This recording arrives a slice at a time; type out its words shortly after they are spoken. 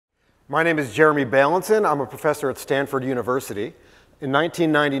My name is Jeremy Bailenson. I'm a professor at Stanford University. In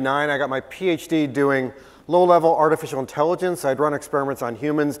 1999, I got my PhD doing low-level artificial intelligence. I'd run experiments on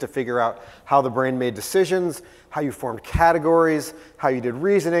humans to figure out how the brain made decisions, how you formed categories, how you did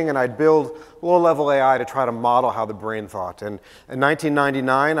reasoning, and I'd build low-level AI to try to model how the brain thought. And in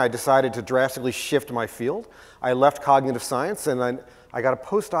 1999, I decided to drastically shift my field. I left cognitive science, and I got a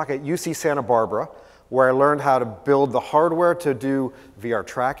postdoc at UC Santa Barbara, where I learned how to build the hardware to do VR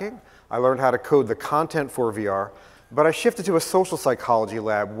tracking. I learned how to code the content for VR. But I shifted to a social psychology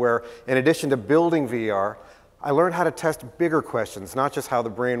lab where, in addition to building VR, I learned how to test bigger questions, not just how the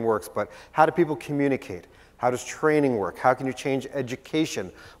brain works, but how do people communicate? How does training work? How can you change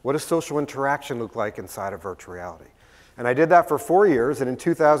education? What does social interaction look like inside of virtual reality? And I did that for 4 years, and in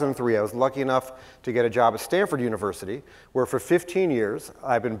 2003, I was lucky enough to get a job at Stanford University, where for 15 years,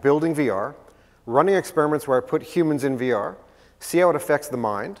 I've been building VR, running experiments where I put humans in VR, see how it affects the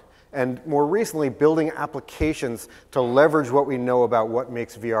mind, and more recently, building applications to leverage what we know about what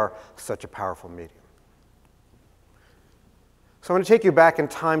makes VR such a powerful medium. So I'm going to take you back in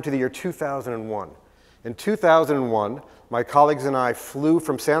time to the year 2001. In 2001, my colleagues and I flew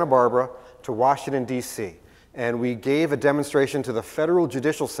from Santa Barbara to Washington, D.C., and we gave a demonstration to the Federal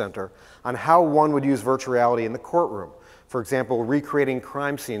Judicial Center on how one would use virtual reality in the courtroom. For example, recreating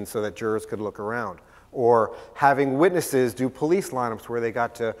crime scenes so that jurors could look around, or having witnesses do police lineups where they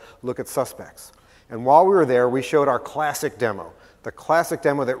got to look at suspects. And while we were there, we showed our classic demo, the classic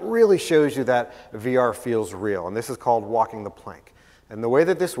demo that really shows you that VR feels real. And this is called walking the plank. And the way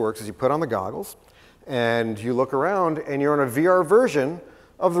that this works is you put on the goggles, and you look around, and you're in a VR version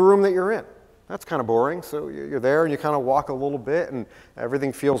of the room that you're in. That's kind of boring, so you're there, and you kind of walk a little bit, and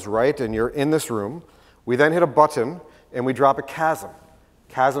everything feels right, and you're in this room. We then hit a button, and we drop a chasm.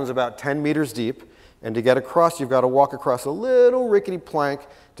 Chasm's about 10 meters deep. And to get across, you've got to walk across a little rickety plank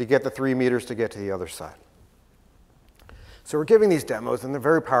to get the 3 meters to get to the other side. So we're giving these demos, and they're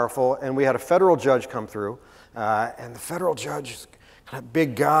very powerful. And we had a federal judge come through. And the federal judge is kind of a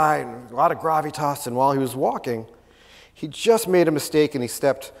big guy and a lot of gravitas. And while he was walking, he just made a mistake, and he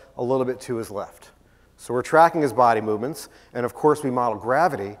stepped a little bit to his left. So we're tracking his body movements. And of course, we model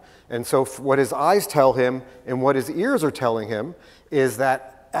gravity. And so what his eyes tell him and what his ears are telling him is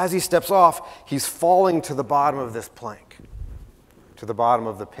that as he steps off, he's falling to the bottom of this plank, to the bottom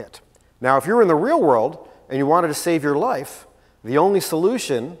of the pit. Now, if you're in the real world and you wanted to save your life, the only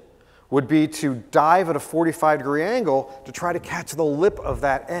solution would be to dive at a 45-degree angle to try to catch the lip of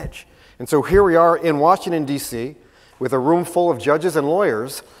that edge. And so here we are in Washington, D.C., with a room full of judges and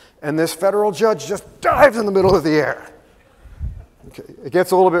lawyers, and this federal judge just dives in the middle of the air. Okay, it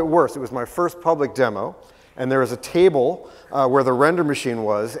gets a little bit worse. It was my first public demo. And there was a table where the render machine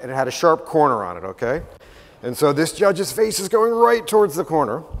was, and it had a sharp corner on it, okay? And so this judge's face is going right towards the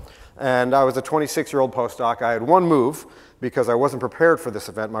corner. And I was a 26-year-old postdoc. I had one move, because I wasn't prepared for this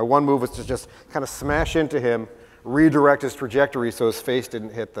event. My one move was to just kind of smash into him, redirect his trajectory so his face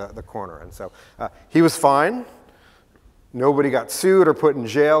didn't hit the corner. And so he was fine. Nobody got sued or put in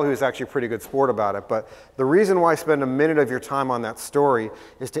jail. He was actually a pretty good sport about it. But the reason why I spend a minute of your time on that story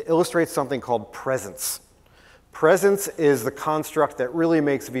is to illustrate something called presence. Presence is the construct that really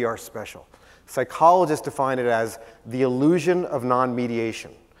makes VR special. Psychologists define it as the illusion of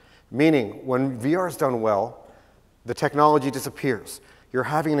non-mediation, meaning when VR is done well, the technology disappears. You're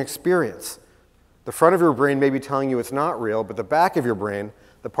having an experience. The front of your brain may be telling you it's not real, but the back of your brain,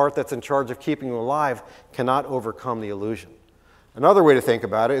 the part that's in charge of keeping you alive, cannot overcome the illusion. Another way to think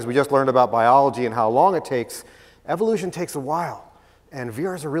about it is we just learned about biology and how long it takes. Evolution takes a while, and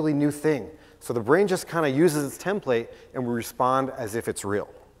VR is a really new thing. So the brain just kind of uses its template, and we respond as if it's real.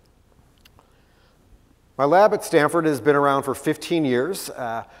 My lab at Stanford has been around for 15 years.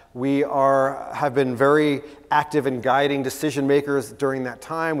 We have been very active in guiding decision makers during that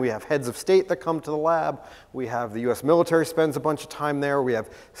time. We have heads of state that come to the lab. We have the US military spends a bunch of time there. We have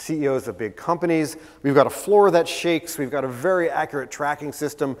CEOs of big companies. We've got a floor that shakes. We've got a very accurate tracking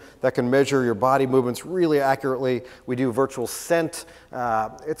system that can measure your body movements really accurately. We do virtual scent.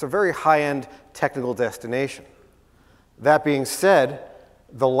 It's a very high-end technical destination. That being said,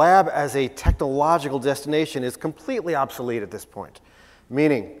 the lab as a technological destination is completely obsolete at this point.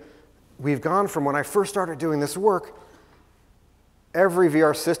 Meaning, we've gone from when I first started doing this work, every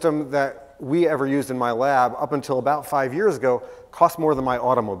VR system that we ever used in my lab up until about 5 years ago cost more than my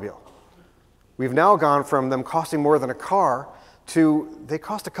automobile. We've now gone from them costing more than a car to they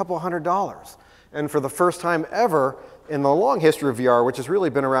cost a couple $100. And for the first time ever in the long history of VR, which has really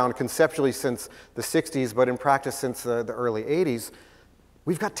been around conceptually since the 60s, but in practice since the early 80s,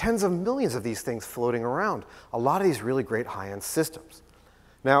 we've got tens of millions of these things floating around. A lot of these really great high-end systems.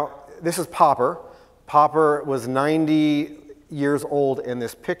 Now, this is Popper. Popper was 90 years old in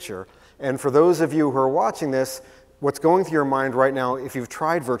this picture. And for those of you who are watching this, what's going through your mind right now, if you've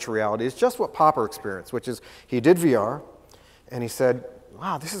tried virtual reality, is just what Popper experienced, which is he did VR, and he said,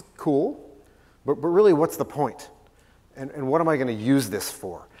 wow, this is cool, but really, what's the point? And what am I going to use this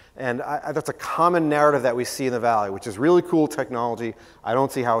for? And that's a common narrative that we see in the Valley, which is really cool technology. I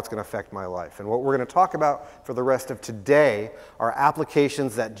don't see how it's going to affect my life. And what we're going to talk about for the rest of today are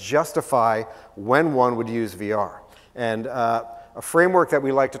applications that justify when one would use VR. And a framework that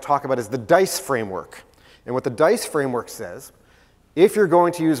we like to talk about is the DICE framework. And what the DICE framework says, if you're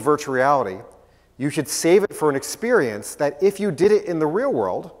going to use virtual reality, you should save it for an experience that if you did it in the real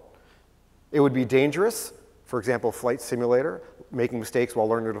world, it would be dangerous. For example, flight simulator, making mistakes while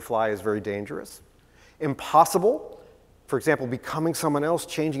learning to fly is very dangerous. Impossible, for example, becoming someone else,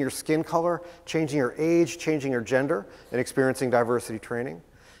 changing your skin color, changing your age, changing your gender, and experiencing diversity training.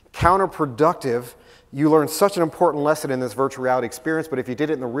 Counterproductive, you learn such an important lesson in this virtual reality experience, but if you did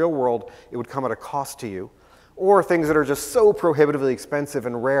it in the real world, it would come at a cost to you. Or things that are just so prohibitively expensive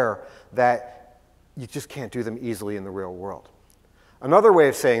and rare that you just can't do them easily in the real world. Another way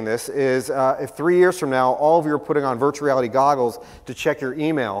of saying this is if 3 years from now, all of you are putting on virtual reality goggles to check your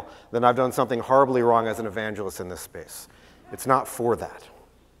email, then I've done something horribly wrong as an evangelist in this space. It's not for that.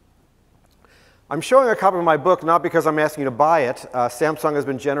 I'm showing a copy of my book not because I'm asking you to buy it. Samsung has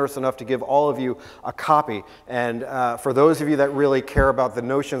been generous enough to give all of you a copy. And for those of you that really care about the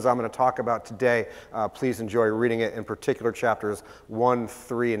notions I'm going to talk about today, please enjoy reading it. In particular, chapters 1,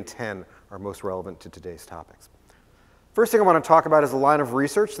 3, and 10 are most relevant to today's topics. First thing I want to talk about is a line of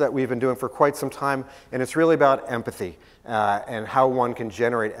research that we've been doing for quite some time, and it's really about empathy and how one can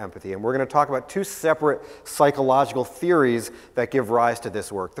generate empathy. And we're going to talk about two separate psychological theories that give rise to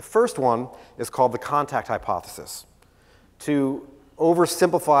this work. The first one is called the contact hypothesis. To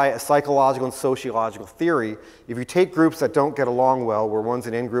oversimplify a psychological and sociological theory, if you take groups that don't get along well, where one's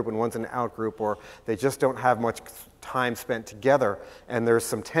an in-group and one's an out-group, or they just don't have much time spent together, and there's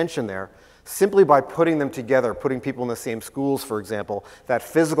some tension there, simply by putting them together, putting people in the same schools, for example, that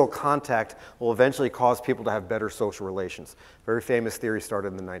physical contact will eventually cause people to have better social relations. Very famous theory started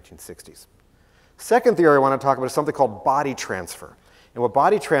in the 1960s. Second theory I want to talk about is something called body transfer. And what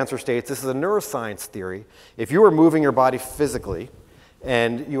body transfer states, this is a neuroscience theory. If you are moving your body physically,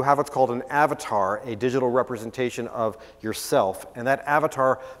 and you have what's called an avatar, a digital representation of yourself, and that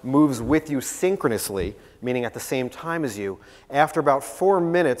avatar moves with you synchronously, meaning at the same time as you. After about 4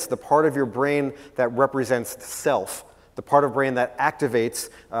 minutes, the part of your brain that represents self, the part of brain that activates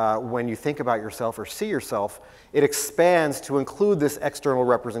when you think about yourself or see yourself, it expands to include this external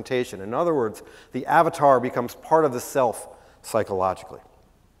representation. In other words, the avatar becomes part of the self psychologically.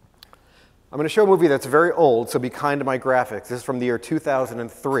 I'm going to show a movie that's very old, so be kind to my graphics. This is from the year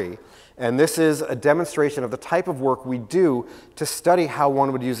 2003, and this is a demonstration of the type of work we do to study how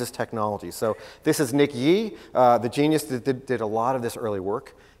one would use this technology. So this is Nick Yee, the genius that did a lot of this early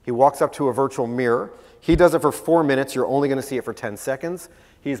work. He walks up to a virtual mirror. He does it for 4 minutes. You're only going to see it for 10 seconds.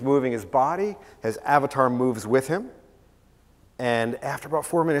 He's moving his body. His avatar moves with him. And after about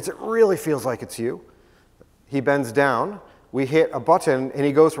 4 minutes, it really feels like it's you. He bends down. We hit a button, and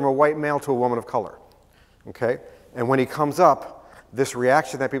he goes from a white male to a woman of color. Okay? And when he comes up, this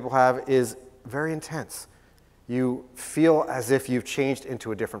reaction that people have is very intense. You feel as if you've changed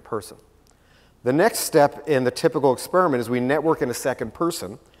into a different person. The next step in the typical experiment is we network in a second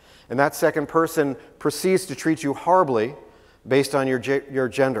person, and that second person proceeds to treat you horribly based on your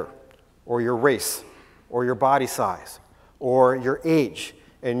gender, or your race, or your body size, or your age.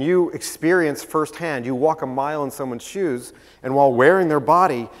 And you experience firsthand, you walk a mile in someone's shoes, and while wearing their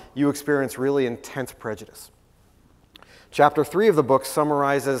body, you experience really intense prejudice. Chapter 3 of the book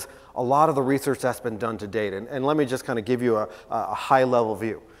summarizes a lot of the research that's been done to date, and let me just kind of give you a high-level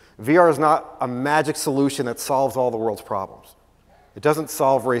view. VR is not a magic solution that solves all the world's problems. It doesn't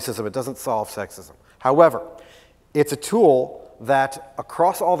solve racism, it doesn't solve sexism. However, it's a tool that,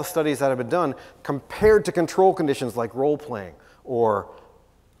 across all the studies that have been done, compared to control conditions like role-playing, or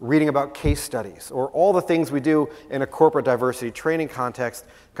reading about case studies, or all the things we do in a corporate diversity training context,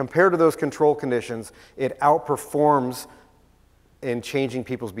 compared to those control conditions, it outperforms in changing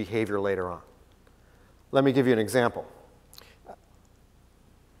people's behavior later on. Let me give you an example.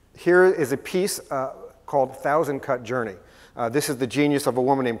 Here is a piece called Thousand Cut Journey. This is the genius of a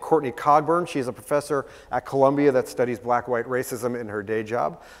woman named Courtney Cogburn. She's a professor at Columbia that studies black-white racism in her day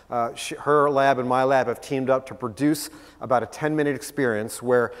job. Her lab and my lab have teamed up to produce about a 10-minute experience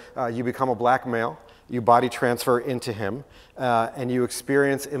where you become a black male, you body transfer into him, and you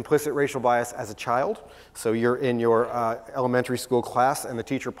experience implicit racial bias as a child. So you're in your elementary school class, and the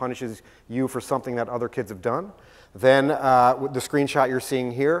teacher punishes you for something that other kids have done. Then, with the screenshot you're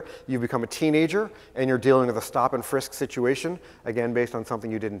seeing here, you become a teenager, and you're dealing with a stop and frisk situation, again, based on something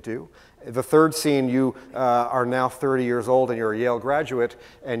you didn't do. The third scene, you are now 30 years old, and you're a Yale graduate,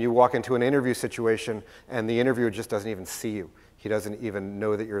 and you walk into an interview situation, and the interviewer just doesn't even see you. He doesn't even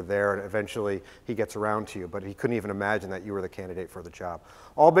know that you're there, and eventually he gets around to you, but he couldn't even imagine that you were the candidate for the job.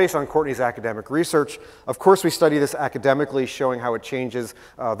 All based on Courtney's academic research. Of course, we study this academically, showing how it changes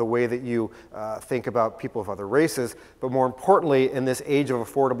the way that you think about people of other races, but more importantly, in this age of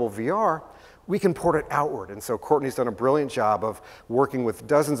affordable VR, we can port it outward. And so Courtney's done a brilliant job of working with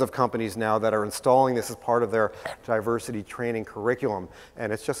dozens of companies now that are installing this as part of their diversity training curriculum.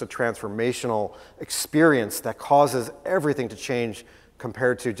 And it's just a transformational experience that causes everything to change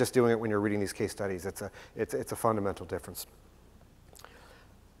compared to just doing it when you're reading these case studies. It's a fundamental difference.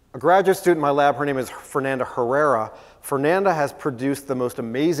 A graduate student in my lab, her name is Fernanda Herrera. Fernanda has produced the most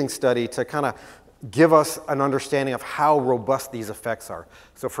amazing study to kind of give us an understanding of how robust these effects are.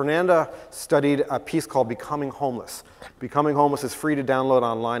 So Fernanda studied a piece called Becoming Homeless. Becoming Homeless is free to download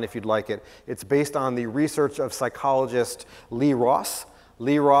online if you'd like it. It's based on the research of psychologist Lee Ross.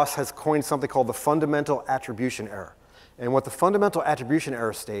 Lee Ross has coined something called the fundamental attribution error. And what the fundamental attribution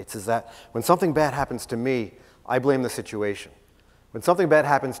error states is that when something bad happens to me, I blame the situation. When something bad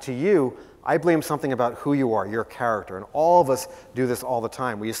happens to you, I blame something about who you are, your character, and all of us do this all the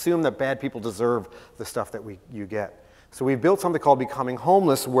time. We assume that bad people deserve the stuff that you get. So we've built something called Becoming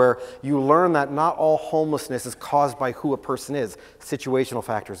Homeless, where you learn that not all homelessness is caused by who a person is. Situational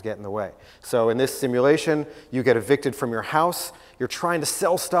factors get in the way. So in this simulation, you get evicted from your house. You're trying to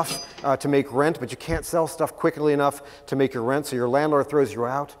sell stuff to make rent, but you can't sell stuff quickly enough to make your rent, so your landlord throws you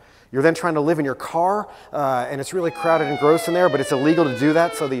out. You're then trying to live in your car, and it's really crowded and gross in there, but it's illegal to do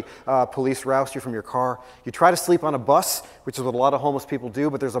that, so the police roust you from your car. You try to sleep on a bus, which is what a lot of homeless people do,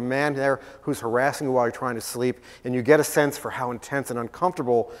 but there's a man there who's harassing you while you're trying to sleep, and you get a sense for how intense and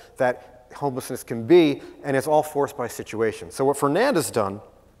uncomfortable that homelessness can be, and it's all forced by situation. So what Fernanda's done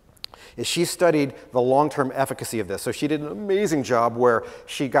is she studied the long-term efficacy of this. So she did an amazing job where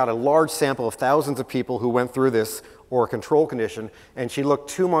she got a large sample of thousands of people who went through this or a control condition, and she looked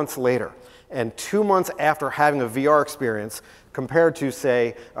 2 months later. And 2 months after having a VR experience, compared to,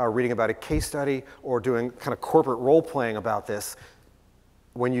 say, reading about a case study or doing kind of corporate role-playing about this,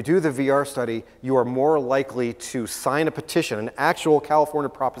 when you do the VR study, you are more likely to sign a petition, an actual California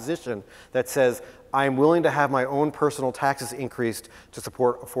proposition that says, I'm willing to have my own personal taxes increased to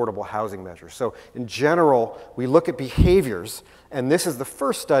support affordable housing measures. So in general, we look at behaviors, and this is the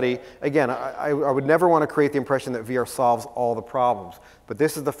first study. Again, I would never want to create the impression that VR solves all the problems, but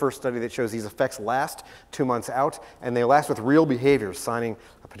this is the first study that shows these effects last 2 months out, and they last with real behaviors, signing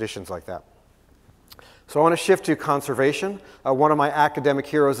petitions like that. So I want to shift to conservation. One of my academic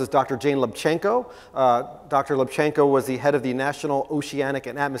heroes is Dr. Jane Lubchenco. Dr. Lubchenco was the head of the National Oceanic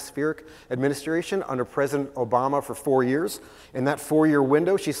and Atmospheric Administration under President Obama for 4 years. In that 4-year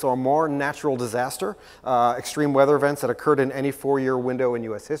window, she saw more natural disaster, extreme weather events that occurred in any 4-year window in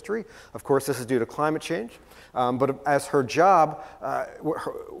US history. Of course, this is due to climate change. But as her job,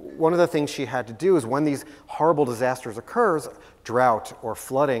 one of the things she had to do is when these horrible disasters occurs, drought or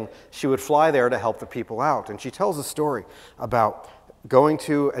flooding, she would fly there to help the people out. And she tells a story about going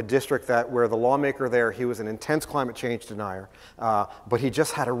to a district where the lawmaker there, he was an intense climate change denier, but he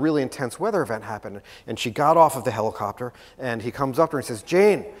just had a really intense weather event happen. And she got off of the helicopter, and he comes up to her and says,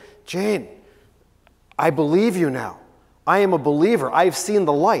 Jane, I believe you now. I am a believer. I've seen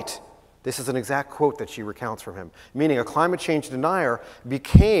the light. This is an exact quote that she recounts from him, meaning a climate change denier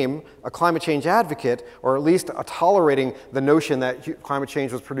became a climate change advocate, or at least tolerating the notion that climate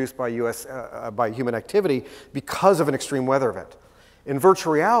change was produced by human activity because of an extreme weather event. In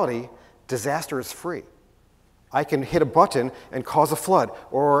virtual reality, disaster is free. I can hit a button and cause a flood,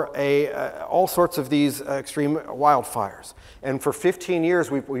 or all sorts of these extreme wildfires. And for 15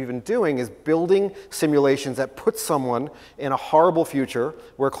 years, what we've been doing is building simulations that put someone in a horrible future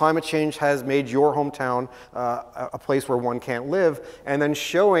where climate change has made your hometown a place where one can't live, and then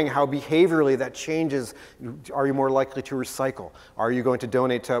showing how behaviorally that changes. Are you more likely to recycle? Are you going to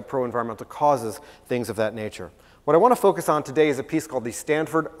donate to pro-environmental causes? Things of that nature. What I want to focus on today is a piece called the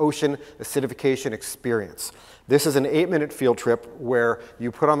Stanford Ocean Acidification Experience. This is an 8-minute field trip where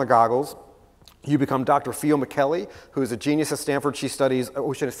you put on the goggles, You become Dr. Fio McKelly, who's a genius at Stanford. She studies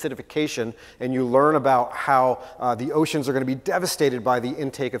ocean acidification, and you learn about how the oceans are going to be devastated by the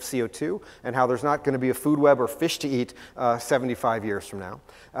intake of CO2 and how there's not going to be a food web or fish to eat 75 years from now.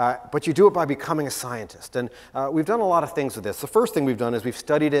 But you do it by becoming a scientist. And we've done a lot of things with this. The first thing we've done is we've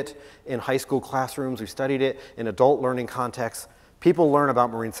studied it in high school classrooms. We've studied it in adult learning contexts. People learn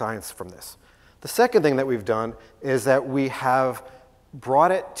about marine science from this. The second thing that we've done is that we have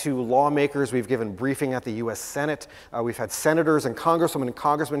brought it to lawmakers. We've given briefing at the US Senate. We've had senators and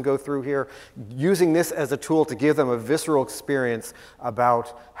congressmen go through here, using this as a tool to give them a visceral experience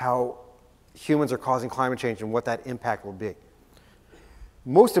about how humans are causing climate change and what that impact will be.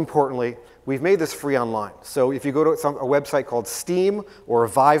 Most importantly, we've made this free online. So if you go to a website called Steam or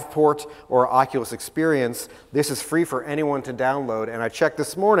Viveport or Oculus Experience, this is free for anyone to download. And I checked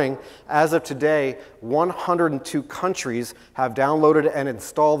this morning, as of today, 102 countries have downloaded and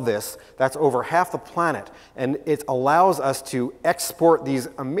installed this. That's over half the planet. And it allows us to export these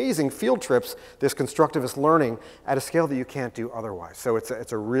amazing field trips, this constructivist learning, at a scale that you can't do otherwise. So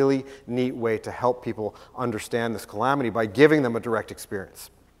it's a really neat way to help people understand this calamity by giving them a direct experience.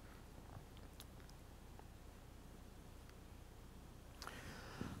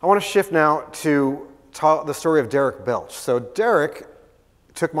 I want to shift now to the story of Derek Belch. So Derek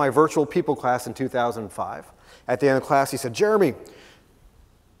took my virtual people class in 2005. At the end of the class, he said, Jeremy,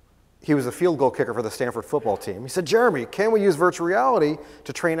 he was a field goal kicker for the Stanford football team. He said, Jeremy, can we use virtual reality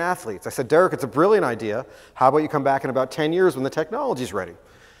to train athletes? I said, Derek, it's a brilliant idea. How about you come back in about 10 years when the technology's ready?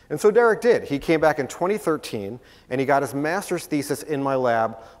 And so Derek did. He came back in 2013, and he got his master's thesis in my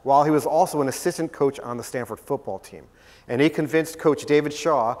lab while he was also an assistant coach on the Stanford football team. And he convinced Coach David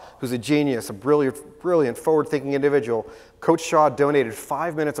Shaw, who's a genius, a brilliant, forward-thinking individual. Coach Shaw donated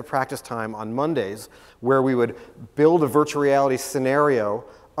 5 minutes of practice time on Mondays where we would build a virtual reality scenario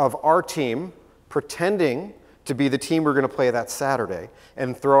of our team pretending to be the team we're going to play that Saturday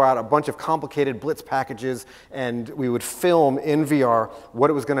and throw out a bunch of complicated blitz packages, and we would film in VR what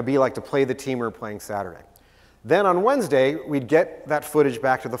it was going to be like to play the team we were playing Saturday. Then on Wednesday, we'd get that footage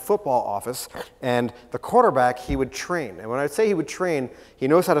back to the football office, and the quarterback, he would train. And when I say he would train, he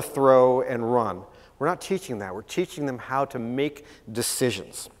knows how to throw and run. We're not teaching that. We're teaching them how to make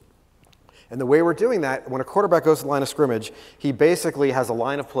decisions. And the way we're doing that, when a quarterback goes to the line of scrimmage, he basically has a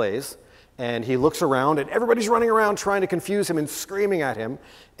line of plays, and he looks around, and everybody's running around trying to confuse him and screaming at him,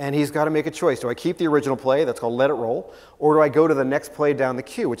 and he's got to make a choice. Do I keep the original play, that's called let it roll, or do I go to the next play down the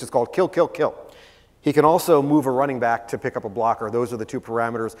queue, which is called kill, kill, kill? He can also move a running back to pick up a blocker. Those are the two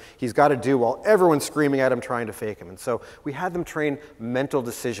parameters he's got to do while everyone's screaming at him, trying to fake him. And so we had them train mental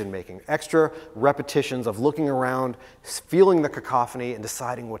decision making, extra repetitions of looking around, feeling the cacophony, and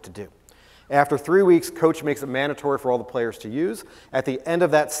deciding what to do. After 3 weeks, coach makes it mandatory for all the players to use. At the end of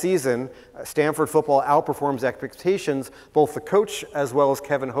that season, Stanford football outperforms expectations. Both the coach as well as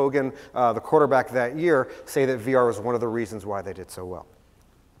Kevin Hogan, the quarterback that year, say that VR was one of the reasons why they did so well.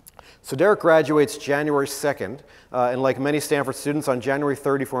 So Derek graduates January 2nd, and like many Stanford students, on January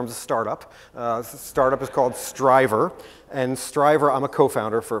 3rd he forms a startup. The startup is called Strivr, and Strivr, I'm a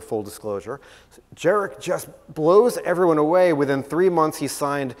co-founder for full disclosure. Derek just blows everyone away. Within 3 months, he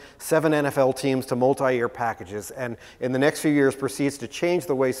signed 7 NFL teams to multi-year packages, and in the next few years proceeds to change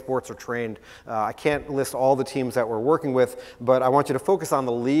the way sports are trained. I can't list all the teams that we're working with, but I want you to focus on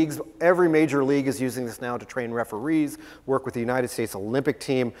the leagues. Every major league is using this now to train referees, work with the United States Olympic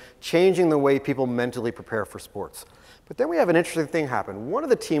team, changing the way people mentally prepare for sports. But then we have an interesting thing happen. One of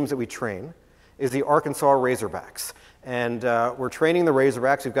the teams that we train is the Arkansas Razorbacks. And we're training the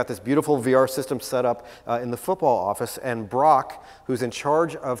Razorbacks. We've got this beautiful VR system set up in the football office. And Brock, who's in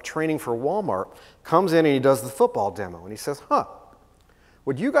charge of training for Walmart, comes in and he does the football demo. And he says,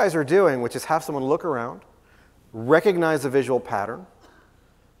 what you guys are doing, which is have someone look around, recognize a visual pattern,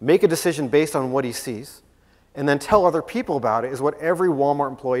 make a decision based on what he sees, and then tell other people about it, is what every Walmart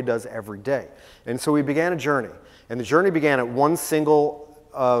employee does every day. And so we began a journey. And the journey began at one single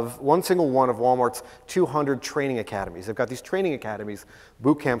one of Walmart's 200 training academies. They've got these training academies,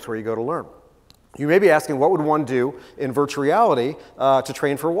 boot camps where you go to learn. You may be asking, what would one do in virtual reality to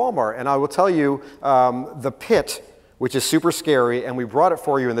train for Walmart? And I will tell you, the pit, which is super scary, and we brought it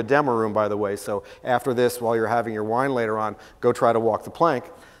for you in the demo room, by the way, so after this, while you're having your wine later on, go try to walk the plank.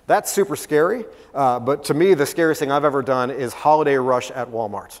 That's super scary, but to me, the scariest thing I've ever done is Holiday Rush at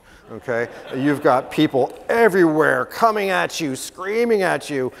Walmart. Okay? You've got people everywhere coming at you, screaming at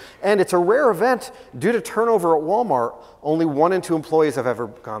you, and it's a rare event. Due to turnover at Walmart, only 1 in 2 employees have ever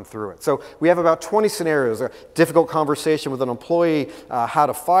gone through it. So we have about 20 scenarios: a difficult conversation with an employee, how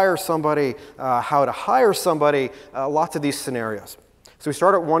to fire somebody, how to hire somebody, lots of these scenarios. So we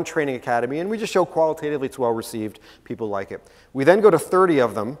start at one training academy, and we just show qualitatively it's well received. People like it. We then go to 30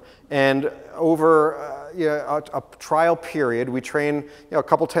 of them, and over a trial period, we train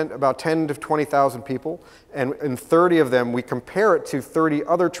about 10 to 20,000 people, and in 30 of them, we compare it to 30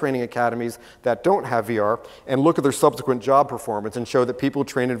 other training academies that don't have VR, and look at their subsequent job performance and show that people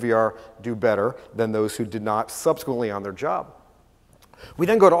trained in VR do better than those who did not subsequently on their job. We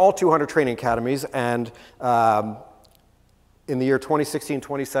then go to all 200 training academies, and in the year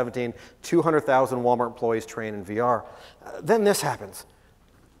 2016-2017, 200,000 Walmart employees train in VR. Then this happens.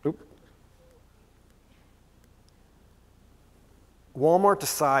 Walmart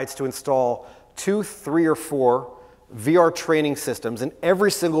decides to install 2, 3, or 4 VR training systems in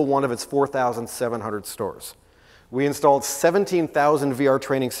every single one of its 4,700 stores. We installed 17,000 VR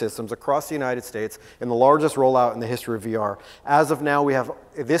training systems across the United States in the largest rollout in the history of VR. As of now, we have,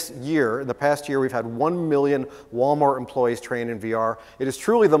 this year, in the past year, we've had 1 million Walmart employees trained in VR. It is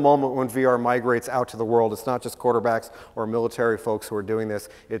truly the moment when VR migrates out to the world. It's not just quarterbacks or military folks who are doing this.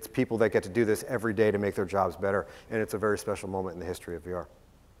 It's people that get to do this every day to make their jobs better, and it's a very special moment in the history of VR.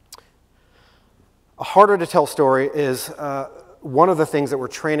 A harder to tell story is one of the things that we're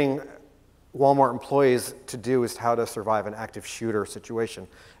training Walmart employees to do is how to survive an active shooter situation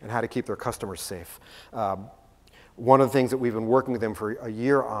and how to keep their customers safe. One of the things that we've been working with them for a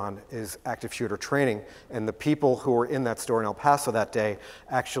year on is active shooter training, and the people who were in that store in El Paso that day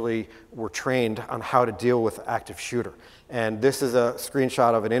actually were trained on how to deal with active shooter. And this is a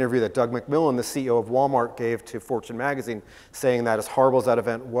screenshot of an interview that Doug McMillon, the CEO of Walmart, gave to Fortune magazine, saying that as horrible as that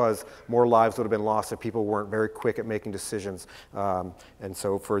event was, more lives would have been lost if people weren't very quick at making decisions. And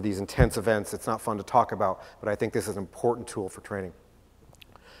so for these intense events, it's not fun to talk about, but I think this is an important tool for training.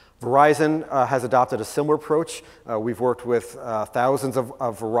 Verizon has adopted a similar approach. We've worked with thousands of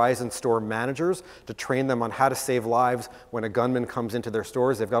Verizon store managers to train them on how to save lives when a gunman comes into their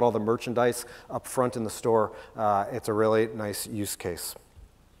stores. They've got all the merchandise up front in the store. It's a really nice use case.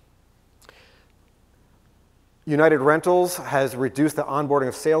 United Rentals has reduced the onboarding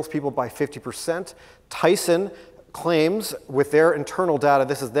of salespeople by 50%. Tyson claims with their internal data,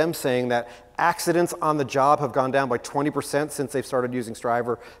 this is them saying that accidents on the job have gone down by 20% since they've started using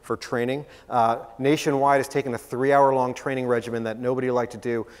Strivr for training. Nationwide has taken a 3-hour-long training regimen that nobody liked to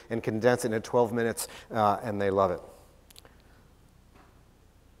do and condensed it into 12 minutes, and they love it.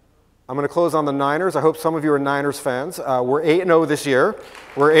 I'm going to close on the Niners. I hope some of you are Niners fans. We're 8-0 this year.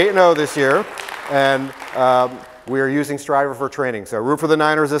 We're 8-0 this year, and we are using Strivr for training. So root for the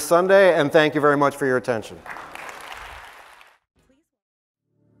Niners this Sunday, and thank you very much for your attention.